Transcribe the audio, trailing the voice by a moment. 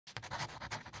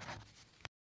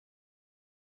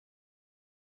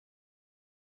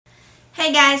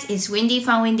Hey guys, it's Windy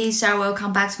from Windys.Art.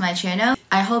 Welcome back to my channel.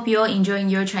 I hope you're enjoying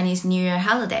your Chinese New Year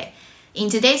holiday. In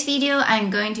today's video, I'm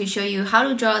going to show you how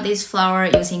to draw this flower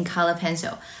using color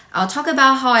pencil. I'll talk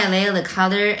about how I layer the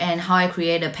color and how I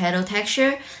create a petal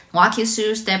texture, walk you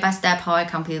through step by step how I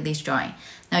complete this drawing.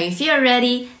 Now if you're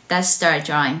ready, let's start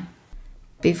drawing.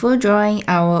 Before drawing,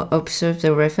 I will observe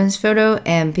the reference photo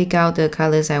and pick out the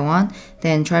colors I want,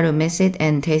 then try to mix it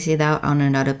and test it out on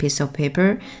another piece of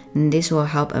paper, and this will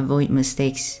help avoid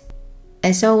mistakes.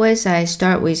 As always, I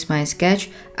start with my sketch.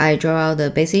 I draw out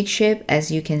the basic shape as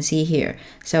you can see here,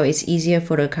 so it's easier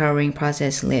for the coloring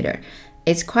process later.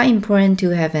 It's quite important to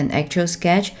have an actual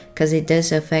sketch because it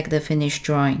does affect the finished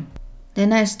drawing.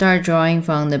 Then I start drawing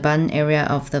from the bottom area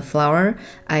of the flower.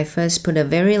 I first put a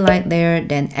very light layer,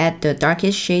 then add the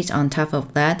darkest shades on top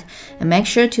of that, and make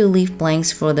sure to leave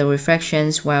blanks for the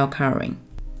reflections while coloring.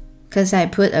 Because I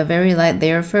put a very light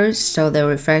layer first, so the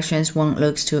reflections won't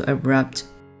look too abrupt.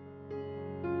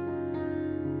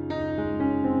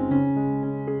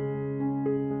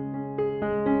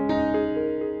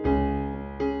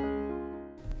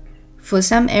 For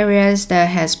some areas that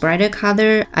has brighter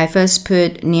color, I first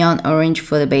put neon orange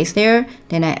for the base layer,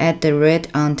 then I add the red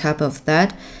on top of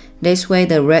that. This way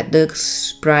the red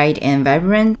looks bright and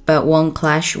vibrant, but won't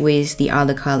clash with the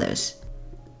other colors.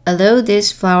 Although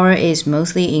this flower is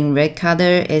mostly in red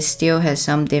color, it still has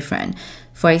some different.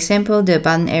 For example, the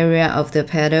bottom area of the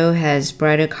petal has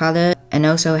brighter color and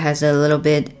also has a little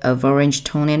bit of orange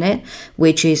tone in it,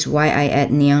 which is why I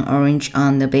add neon orange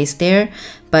on the base there.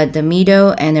 But the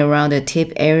middle and around the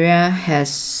tip area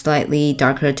has slightly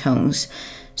darker tones.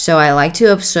 So I like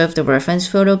to observe the reference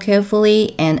photo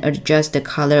carefully and adjust the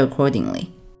color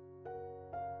accordingly.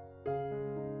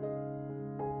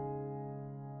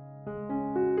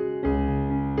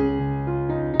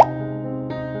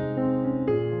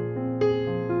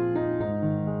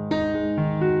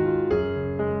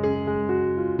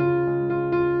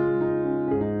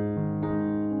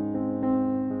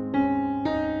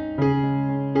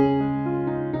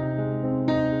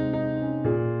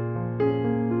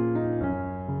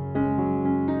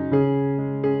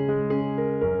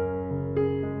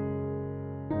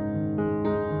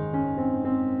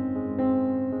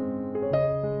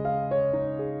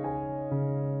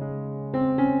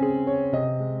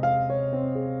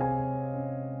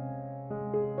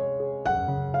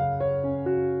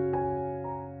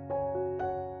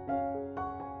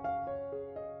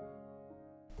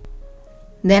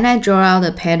 Then I draw out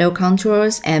the petal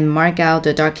contours and mark out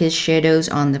the darkest shadows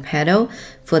on the petal.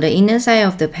 For the inner side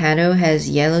of the petal has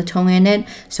yellow tone in it,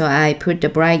 so I put the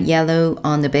bright yellow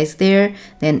on the base there,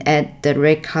 then add the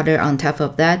red color on top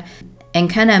of that,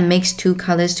 and kinda mix two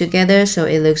colors together so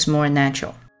it looks more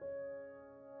natural.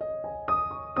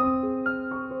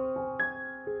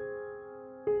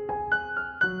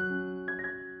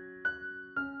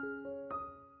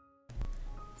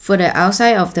 For the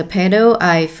outside of the petal,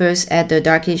 I first add the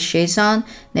darkest shades on,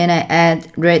 then I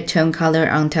add red tone color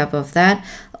on top of that,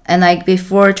 and like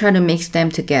before, try to mix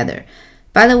them together.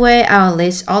 By the way, I'll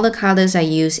list all the colors I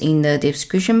use in the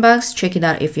description box. Check it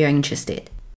out if you're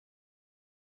interested.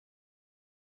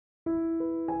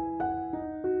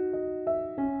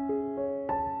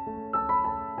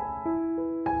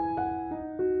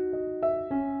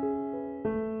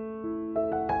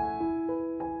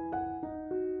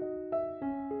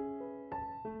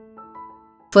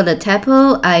 For the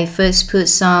teple, I first put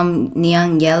some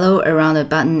neon yellow around the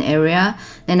bottom area,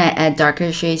 then I add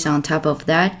darker shades on top of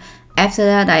that. After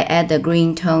that, I add the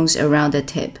green tones around the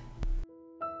tip.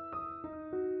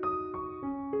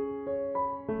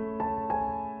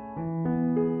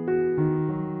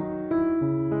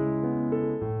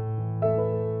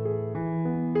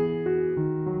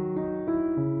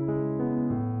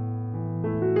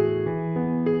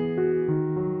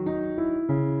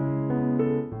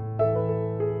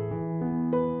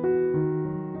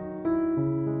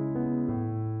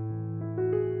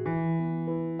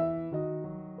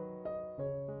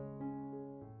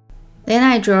 Then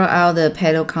I draw out the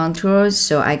petal contours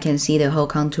so I can see the whole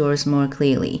contours more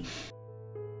clearly.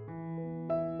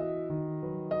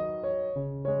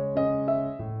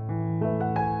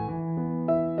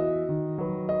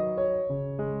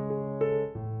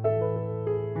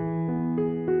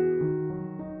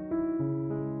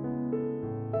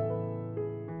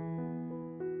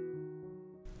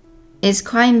 It's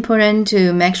quite important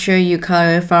to make sure you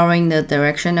color following the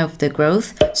direction of the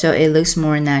growth so it looks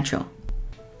more natural.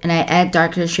 And I add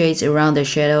darker shades around the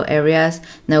shadow areas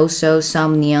and also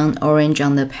some neon orange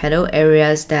on the petal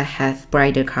areas that have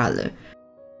brighter color.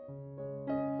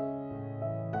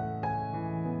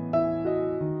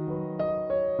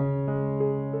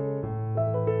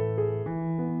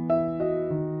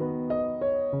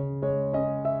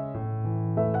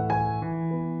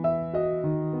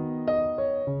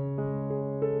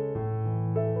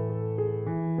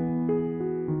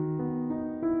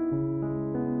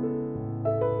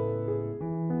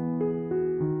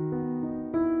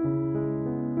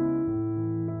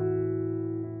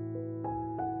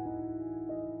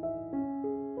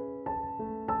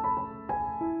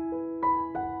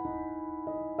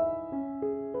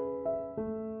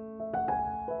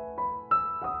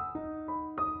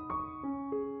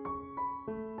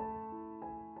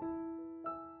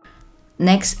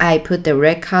 Next, I put the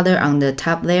red color on the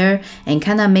top layer and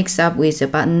kinda mix up with the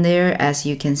bottom layer as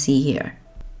you can see here.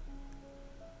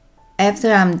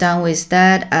 After I'm done with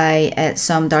that, I add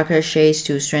some darker shades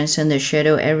to strengthen the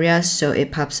shadow areas so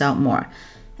it pops out more.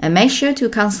 And make sure to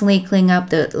constantly clean up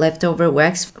the leftover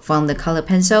wax from the color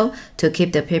pencil to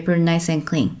keep the paper nice and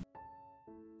clean.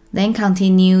 Then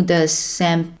continue the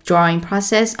same drawing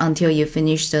process until you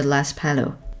finish the last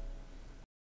petal.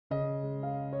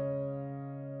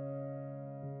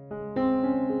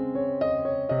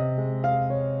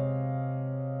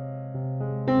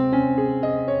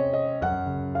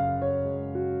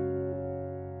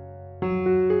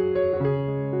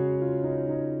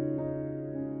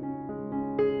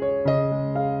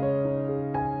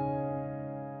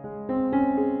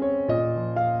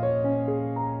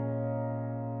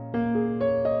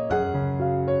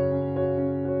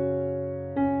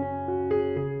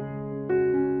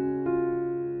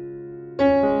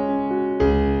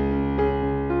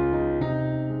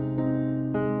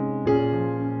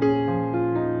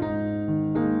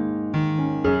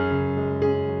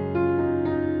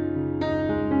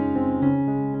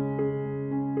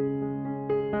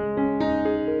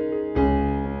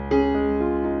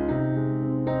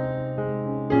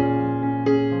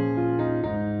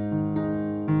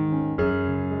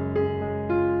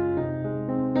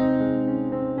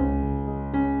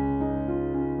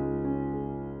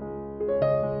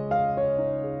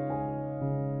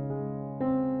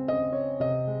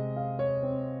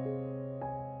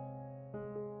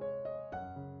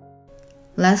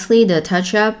 Lastly, the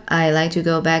touch-up, I like to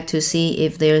go back to see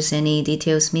if there's any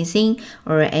details missing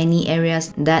or any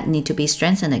areas that need to be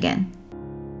strengthened again.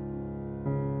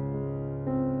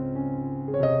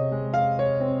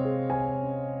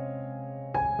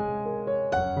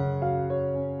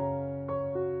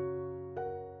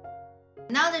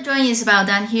 Now the drawing is about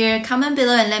done here. Comment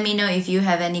below and let me know if you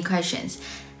have any questions.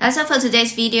 That's all for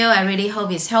today's video. I really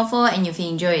hope it's helpful and if you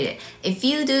enjoyed it. If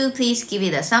you do, please give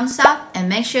it a thumbs up and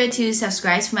make sure to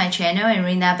subscribe to my channel and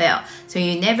ring that bell so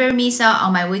you never miss out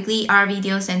on my weekly art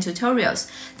videos and tutorials.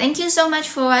 Thank you so much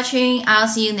for watching. I'll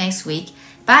see you next week.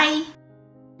 Bye!